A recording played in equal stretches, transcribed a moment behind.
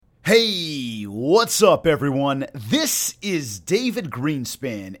Hey, what's up, everyone? This is David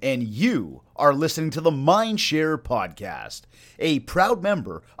Greenspan, and you are listening to the Mindshare Podcast, a proud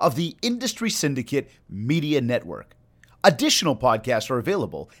member of the Industry Syndicate Media Network. Additional podcasts are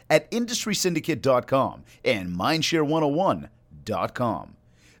available at industrysyndicate.com and mindshare101.com.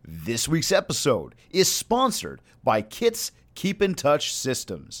 This week's episode is sponsored by Kits Keep in Touch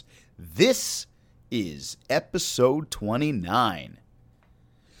Systems. This is episode 29.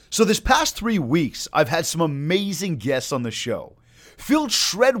 So this past 3 weeks, I've had some amazing guests on the show. Phil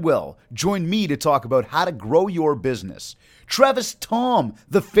Treadwell joined me to talk about how to grow your business. Travis Tom,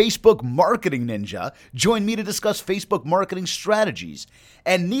 the Facebook marketing ninja, joined me to discuss Facebook marketing strategies.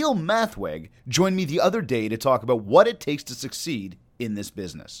 And Neil Mathweg joined me the other day to talk about what it takes to succeed in this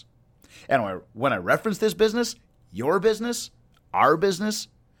business. And when I reference this business, your business, our business,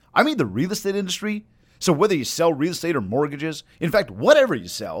 I mean the real estate industry. So whether you sell real estate or mortgages, in fact, whatever you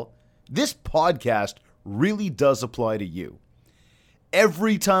sell, this podcast really does apply to you.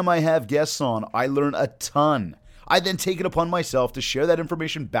 Every time I have guests on, I learn a ton. I then take it upon myself to share that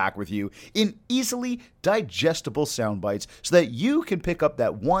information back with you in easily digestible sound bites so that you can pick up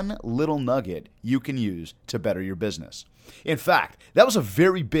that one little nugget you can use to better your business. In fact, that was a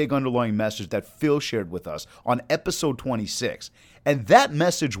very big underlying message that Phil shared with us on episode 26, and that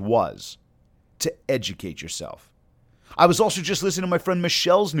message was to educate yourself. I was also just listening to my friend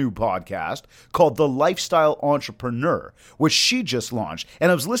Michelle's new podcast called The Lifestyle Entrepreneur, which she just launched,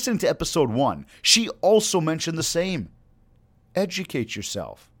 and I was listening to episode 1. She also mentioned the same. Educate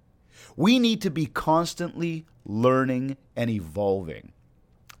yourself. We need to be constantly learning and evolving.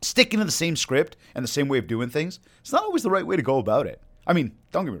 Sticking to the same script and the same way of doing things, it's not always the right way to go about it. I mean,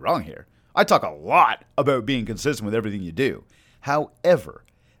 don't get me wrong here. I talk a lot about being consistent with everything you do. However,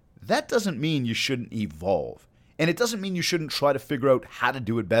 that doesn't mean you shouldn't evolve, and it doesn't mean you shouldn't try to figure out how to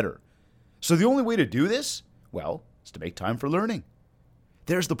do it better. So the only way to do this, well, is to make time for learning.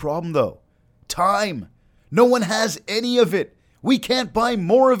 There's the problem, though. Time. No one has any of it. We can't buy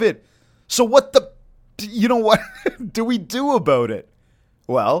more of it. So what do we do about it?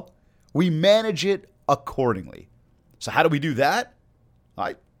 Well, we manage it accordingly. So how do we do that?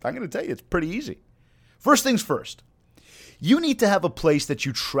 I'm going to tell you, it's pretty easy. First things first. You need to have a place that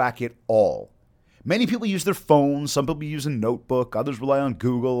you track it all. Many people use their phones, some people use a notebook, others rely on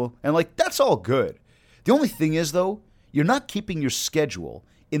Google, and that's all good. The only thing is, though, you're not keeping your schedule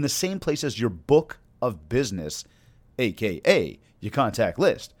in the same place as your book of business, aka your contact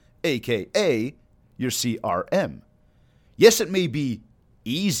list, aka your CRM. Yes, it may be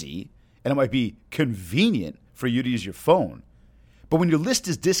easy, and it might be convenient for you to use your phone, but when your list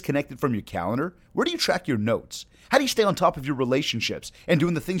is disconnected from your calendar, where do you track your notes? How do you stay on top of your relationships and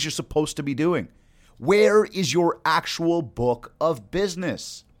doing the things you're supposed to be doing? Where is your actual book of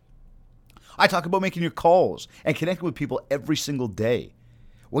business? I talk about making your calls and connecting with people every single day.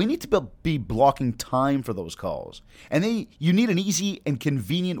 Well, you need to be blocking time for those calls. And then you need an easy and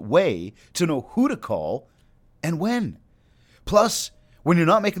convenient way to know who to call and when. Plus, when you're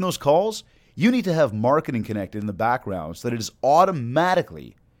not making those calls, you need to have marketing connected in the background so that it is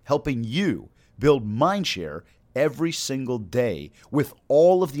automatically helping you build mindshare every single day with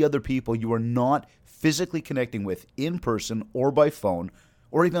all of the other people you are not physically connecting with in person or by phone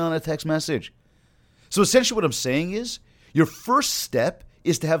or even on a text message. So essentially what I'm saying is your first step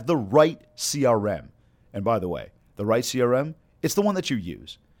is to have the right CRM. And by the way, the right CRM, it's the one that you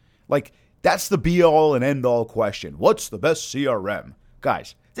use. That's the be all and end all question. What's the best CRM?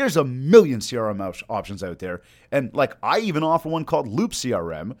 Guys, there's a million CRM options out there. And I even offer one called Loop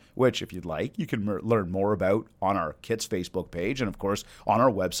CRM, which if you'd like, you can learn more about on our Kits Facebook page and of course on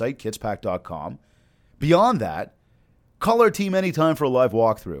our website, kitspack.com. Beyond that, call our team anytime for a live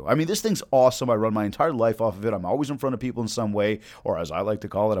walkthrough. I mean, this thing's awesome. I run my entire life off of it. I'm always in front of people in some way, or as I like to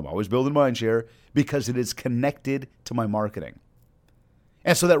call it, I'm always building mindshare because it is connected to my marketing.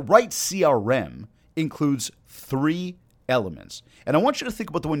 And so that right CRM includes 3 elements. And I want you to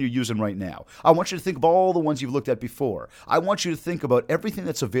think about the one you're using right now. I want you to think of all the ones you've looked at before. I want you to think about everything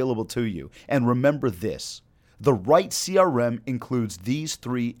that's available to you. And remember this. The right CRM includes these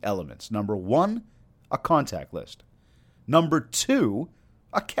 3 elements. Number 1, a contact list. Number 2,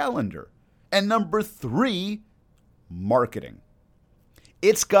 a calendar. And number 3, marketing.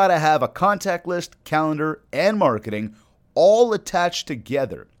 It's got to have a contact list, calendar, and marketing all attached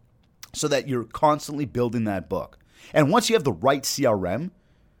together so that you're constantly building that book. And once you have the right CRM,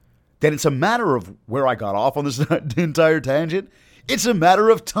 then it's a matter of where I got off on this entire tangent. It's a matter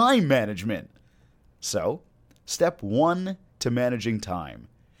of time management. So, step 1 to managing time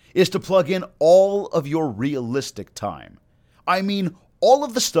is to plug in all of your realistic time. I mean, all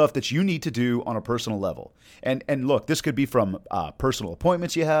of the stuff that you need to do on a personal level. And look, this could be from personal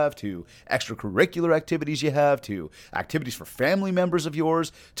appointments you have, to extracurricular activities you have, to activities for family members of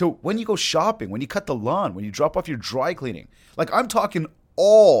yours, to when you go shopping, when you cut the lawn, when you drop off your dry cleaning. Like, I'm talking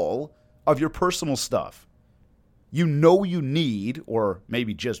all of your personal stuff. You know you need, or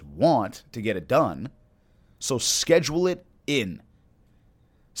maybe just want, to get it done. So schedule it in.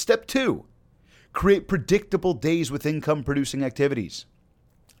 Step 2, create predictable days with income-producing activities.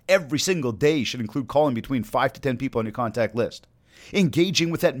 Every single day should include calling between 5 to 10 people on your contact list, engaging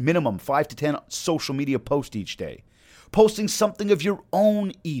with at minimum 5 to 10 social media posts each day, posting something of your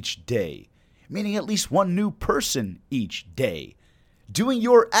own each day, meaning at least one new person each day, doing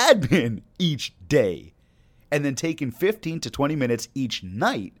your admin each day, and then taking 15 to 20 minutes each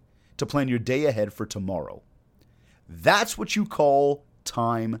night to plan your day ahead for tomorrow. That's what you call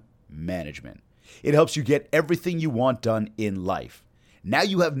time management. It helps you get everything you want done in life. Now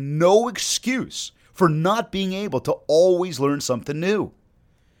you have no excuse for not being able to always learn something new.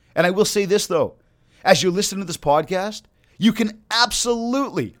 And I will say this, though. As you listen to this podcast, you can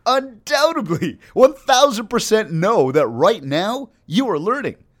absolutely, undoubtedly, 1000% know that right now you are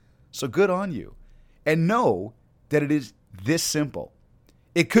learning. So good on you. And know that it is this simple.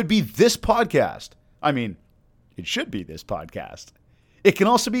 It could be this podcast. I mean, it should be this podcast. It can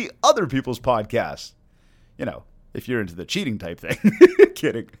also be other people's podcasts. You know, if you're into the cheating type thing.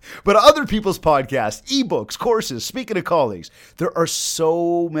 Kidding. But other people's podcasts, ebooks, courses, speaking to colleagues. There are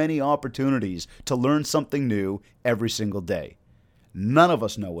so many opportunities to learn something new every single day. None of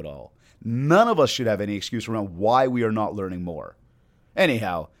us know it all. None of us should have any excuse around why we are not learning more.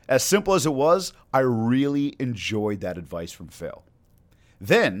 Anyhow, as simple as it was, I really enjoyed that advice from Phil.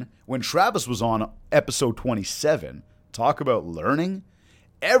 Then, when Travis was on episode 27, talk about learning,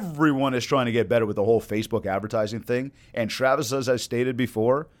 everyone is trying to get better with the whole Facebook advertising thing. And Travis, as I stated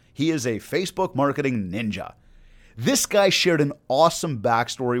before, he is a Facebook marketing ninja. This guy shared an awesome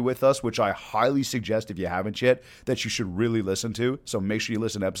backstory with us, which I highly suggest, if you haven't yet, that you should really listen to. So make sure you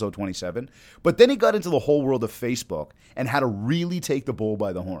listen to episode 27. But then he got into the whole world of Facebook and how to really take the bull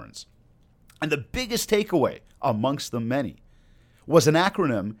by the horns. And the biggest takeaway, amongst the many, was an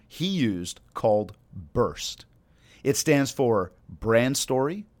acronym he used called BURST. It stands for brand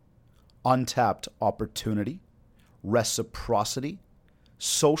story, untapped opportunity, reciprocity,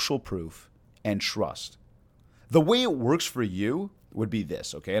 social proof, and trust. The way it works for you would be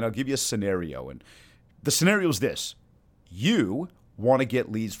this, okay? And I'll give you a scenario. And the scenario is this. You want to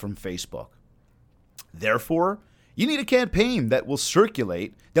get leads from Facebook. Therefore, you need a campaign that will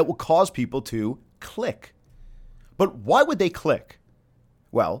circulate, that will cause people to click. But why would they click?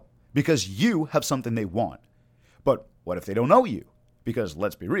 Well, because you have something they want. But what if they don't know you? Because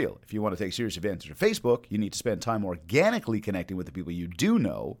let's be real, if you want to take serious advantage of Facebook, you need to spend time organically connecting with the people you do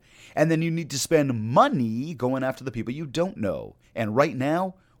know, and then you need to spend money going after the people you don't know. And right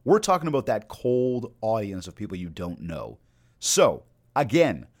now, we're talking about that cold audience of people you don't know. So,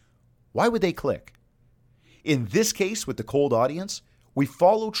 again, why would they click? In this case, with the cold audience, we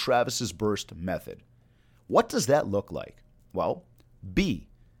follow Travis's burst method. What does that look like? Well, B,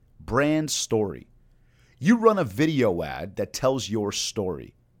 brand story. You run a video ad that tells your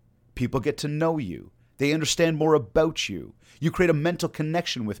story. People get to know you. They understand more about you. You create a mental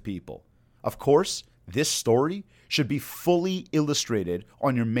connection with people. Of course, this story should be fully illustrated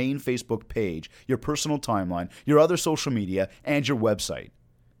on your main Facebook page, your personal timeline, your other social media, and your website.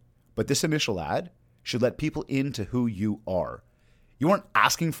 But this initial ad should let people into who you are. You aren't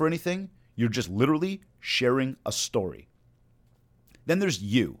asking for anything. You're just literally sharing a story. Then there's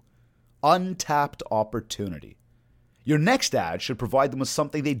you. Untapped opportunity. Your next ad should provide them with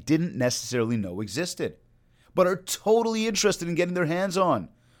something they didn't necessarily know existed, but are totally interested in getting their hands on.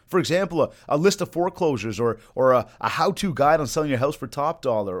 For example, a list of foreclosures or a how-to guide on selling your house for top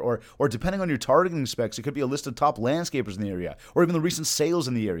dollar, or depending on your targeting specs, it could be a list of top landscapers in the area, or even the recent sales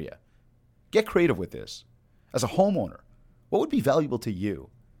in the area. Get creative with this. As a homeowner, what would be valuable to you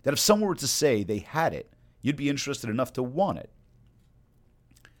that if someone were to say they had it, you'd be interested enough to want it?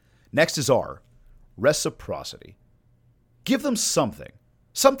 Next is R, reciprocity. Give them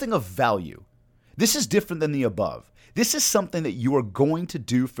something of value. This is different than the above. This is something that you are going to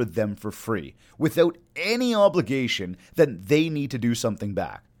do for them for free, without any obligation that they need to do something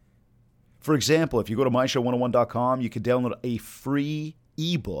back. For example, if you go to myshow101.com, you can download a free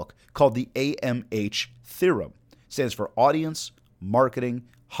ebook called the AMH Theorem. It stands for Audience Marketing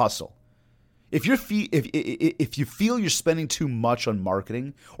Hustle. If you feel you're spending too much on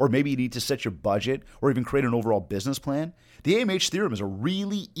marketing, or maybe you need to set your budget or even create an overall business plan, the AMH Theorem is a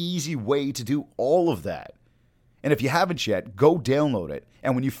really easy way to do all of that. And if you haven't yet, go download it.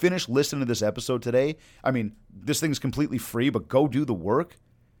 And when you finish listening to this episode today, I mean, this thing's completely free, but go do the work.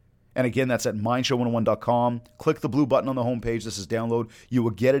 And again, that's at mindshow101.com. Click the blue button on the homepage. This is download. You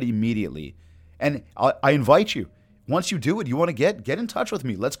will get it immediately. And I invite you, once you do it, you want to get in touch with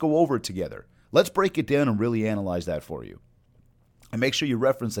me. Let's go over it together. Let's break it down and really analyze that for you. And make sure you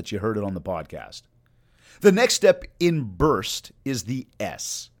reference that you heard it on the podcast. The next step in BURST is the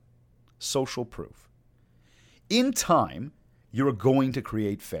S, social proof. In time, you're going to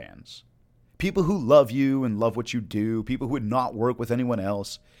create fans. People who love you and love what you do, people who would not work with anyone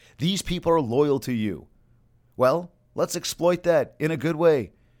else. These people are loyal to you. Well, let's exploit that in a good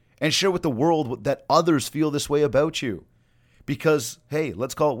way and share with the world that others feel this way about you. Because, hey,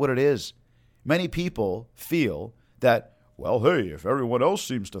 let's call it what it is. Many people feel that, well, hey, if everyone else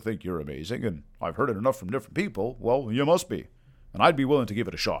seems to think you're amazing, and I've heard it enough from different people, well, you must be. And I'd be willing to give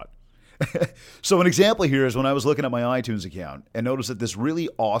it a shot. So an example here is when I was looking at my iTunes account and noticed that this really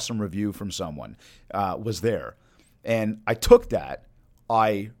awesome review from someone was there. And I took that,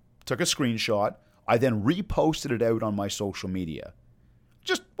 I took a screenshot, I then reposted it out on my social media.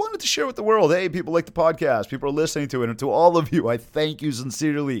 Just wanted to share with the world, hey, people like the podcast, people are listening to it, and to all of you, I thank you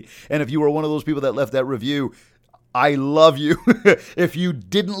sincerely. And if you were one of those people that left that review, I love you. If you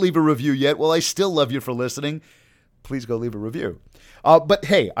didn't leave a review yet, well, I still love you for listening. Please go leave a review. But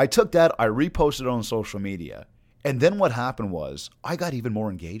hey, I took that, I reposted it on social media, and then what happened was I got even more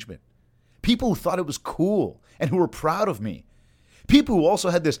engagement. People who thought it was cool and who were proud of me. People who also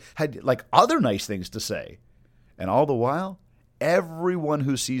had like other nice things to say. And all the while, everyone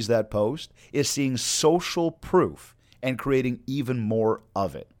who sees that post is seeing social proof and creating even more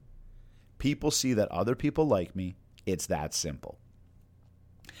of it. People see that other people like me. It's that simple.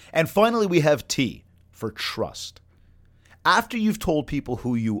 And finally, we have T for trust. After you've told people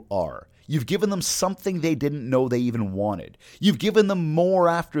who you are, you've given them something they didn't know they even wanted. You've given them more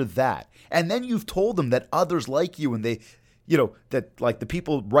after that. And then you've told them that others like you and they, that like the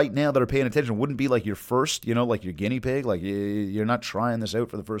people right now that are paying attention wouldn't be like your first, like your guinea pig. Like you're not trying this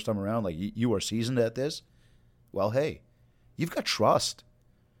out for the first time around. Like you are seasoned at this. Well, hey, you've got trust.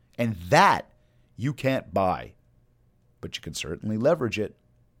 And that you can't buy, but you can certainly leverage it.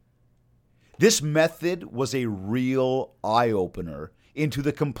 This method was a real eye-opener into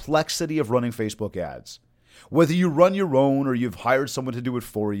the complexity of running Facebook ads. Whether you run your own or you've hired someone to do it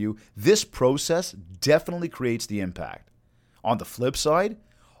for you, this process definitely creates the impact. On the flip side,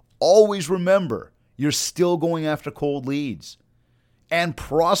 always remember you're still going after cold leads and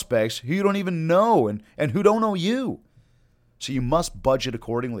prospects who you don't even know and who don't know you. So you must budget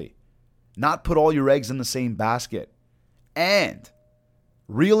accordingly, not put all your eggs in the same basket. And,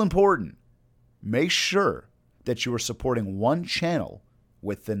 real important, make sure that you are supporting one channel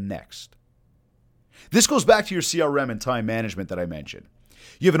with the next. This goes back to your CRM and time management that I mentioned.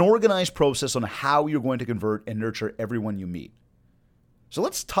 You have an organized process on how you're going to convert and nurture everyone you meet. So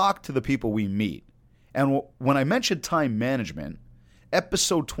let's talk to the people we meet. And when I mentioned time management,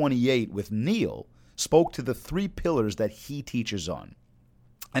 episode 28 with Neil spoke to the 3 pillars that he teaches on.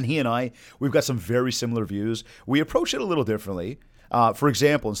 And he and I, we've got some very similar views. We approach it a little differently. For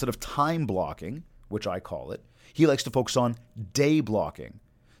example, instead of time blocking, which I call it, he likes to focus on day blocking.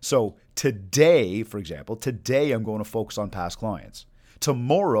 So today, for example, I'm going to focus on past clients.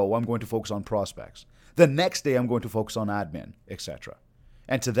 Tomorrow, I'm going to focus on prospects. The next day, I'm going to focus on admin, etc.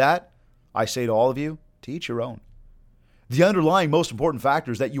 And to that, I say to all of you, to each your own. The underlying most important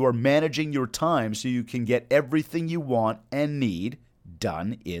factor is that you are managing your time so you can get everything you want and need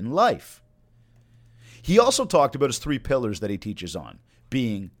done in life. He also talked about his 3 pillars that he teaches on,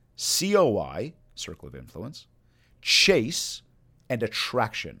 being COI, circle of influence, chase, and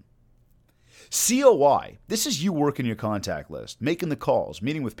attraction. COI, this is you working your contact list, making the calls,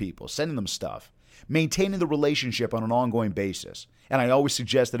 meeting with people, sending them stuff, maintaining the relationship on an ongoing basis. And I always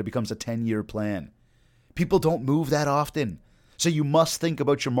suggest that it becomes a 10-year plan. People don't move that often. So you must think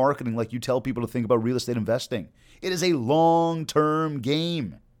about your marketing like you tell people to think about real estate investing. It is a long-term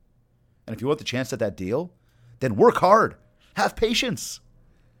game. And if you want the chance at that deal, then work hard. Have patience.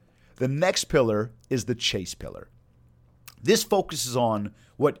 The next pillar is the chase pillar. This focuses on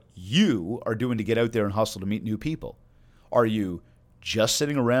what you are doing to get out there and hustle to meet new people. Are you just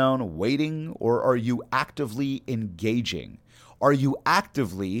sitting around waiting, or are you actively engaging? Are you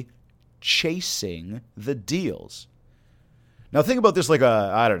actively chasing the deals? Now think about this like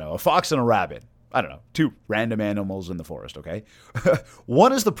a fox and a rabbit. 2 random animals in the forest, okay?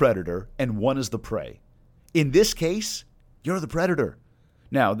 One is the predator and one is the prey. In this case, you're the predator.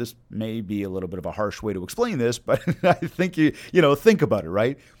 Now, this may be a little bit of a harsh way to explain this, but I think you think about it,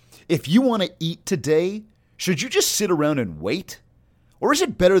 right? If you want to eat today, Should you just sit around and wait? Or is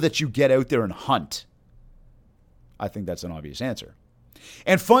it better that you get out there and hunt? I think that's an obvious answer.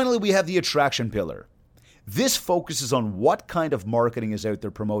 And finally, we have the attraction pillar. This focuses on what kind of marketing is out there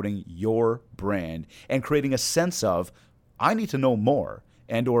promoting your brand and creating a sense of, I need to know more,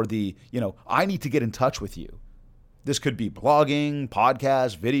 and or I need to get in touch with you. This could be blogging,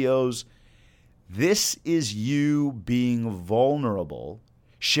 podcasts, videos. This is you being vulnerable,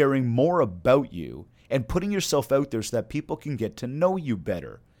 sharing more about you, and putting yourself out there so that people can get to know you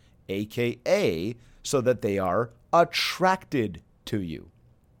better, aka so that they are attracted to you.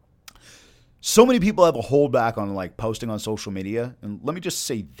 So many people have a holdback on posting on social media, and let me just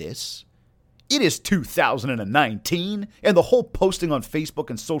say this. It is 2019, and the whole posting on Facebook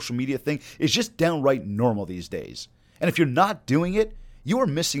and social media thing is just downright normal these days. And if you're not doing it, you are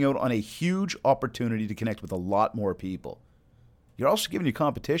missing out on a huge opportunity to connect with a lot more people. You're also giving your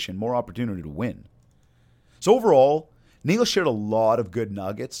competition more opportunity to win. So overall, Neil shared a lot of good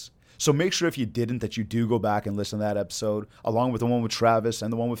nuggets. So make sure if you didn't that you do go back and listen to that episode, along with the one with Travis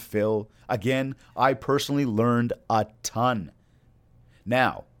and the one with Phil. Again, I personally learned a ton.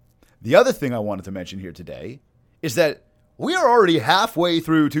 Now, the other thing I wanted to mention here today is that we are already halfway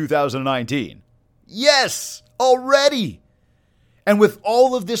through 2019. Yes, already! And with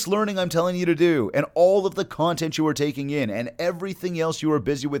all of this learning I'm telling you to do, and all of the content you are taking in, and everything else you are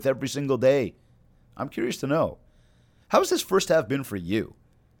busy with every single day, I'm curious to know, how has this first half been for you?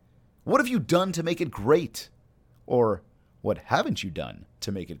 What have you done to make it great? Or what haven't you done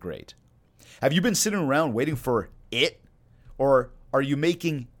to make it great? Have you been sitting around waiting for it? Or are you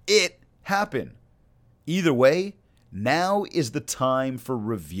making it happen? Either way, now is the time for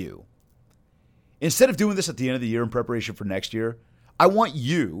review. Instead of doing this at the end of the year in preparation for next year, I want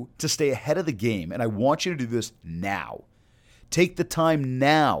you to stay ahead of the game, and I want you to do this now. Take the time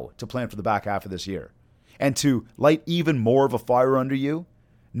now to plan for the back half of this year. And to light even more of a fire under you,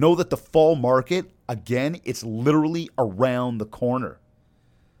 know that the fall market, again, it's literally around the corner.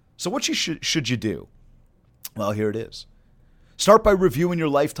 So what should you do? Well, here it is. Start by reviewing your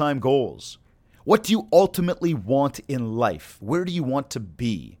lifetime goals. What do you ultimately want in life? Where do you want to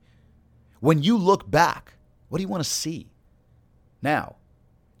be? When you look back, what do you want to see? Now,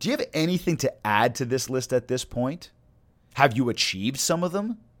 do you have anything to add to this list at this point? Have you achieved some of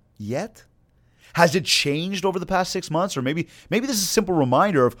them yet? Has it changed over the past 6 months? Or maybe this is a simple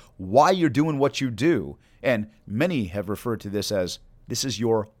reminder of why you're doing what you do. And many have referred to this as, this is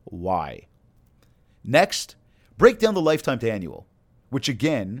your why. Next, break down the lifetime to annual, which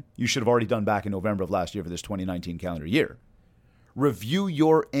again, you should have already done back in November of last year for this 2019 calendar year. Review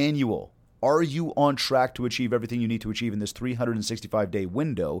your annual. Are you on track to achieve everything you need to achieve in this 365-day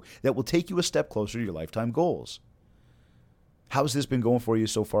window that will take you a step closer to your lifetime goals? How's this been going for you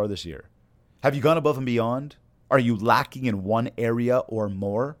so far this year? Have you gone above and beyond? Are you lacking in one area or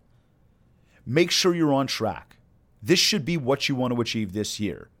more? Make sure you're on track. This should be what you want to achieve this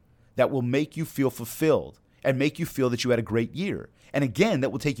year. That will make you feel fulfilled and make you feel that you had a great year. And again,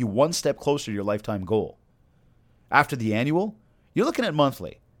 that will take you one step closer to your lifetime goal. After the annual, you're looking at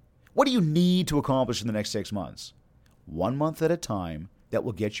monthly. What do you need to accomplish in the next 6 months? 1 month at a time that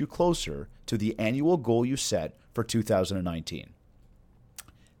will get you closer to the annual goal you set for 2019.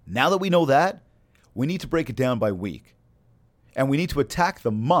 Now that we know that, we need to break it down by week. And we need to attack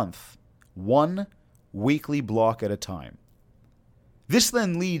the month one weekly block at a time. This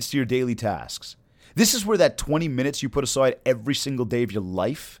then leads to your daily tasks. This is where that 20 minutes you put aside every single day of your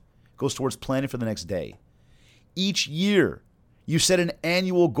life goes towards planning for the next day. Each year, you set an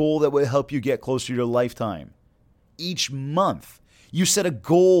annual goal that will help you get closer to your lifetime. Each month, you set a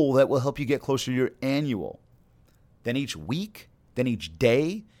goal that will help you get closer to your annual. Then each week, then each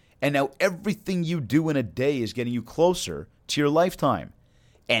day, and now everything you do in a day is getting you closer to your lifetime.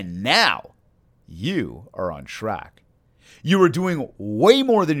 And now, you are on track. You are doing way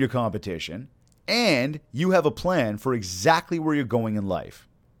more than your competition, and you have a plan for exactly where you're going in life.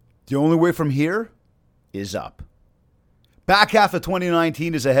 The only way from here is up. Back half of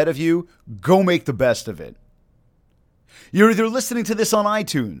 2019 is ahead of you. Go make the best of it. You're either listening to this on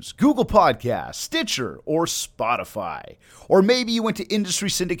iTunes, Google Podcasts, Stitcher, or Spotify. Or maybe you went to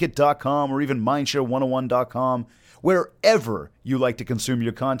industrysyndicate.com or even mindshare101.com. Wherever you like to consume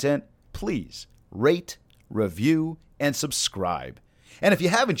your content, please rate, review, and subscribe. And if you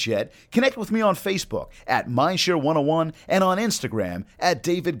haven't yet, connect with me on Facebook at Mindshare101 and on Instagram at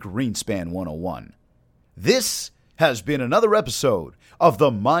DavidGreenspan101. This has been another episode of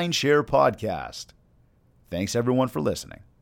the Mindshare Podcast. Thanks everyone for listening.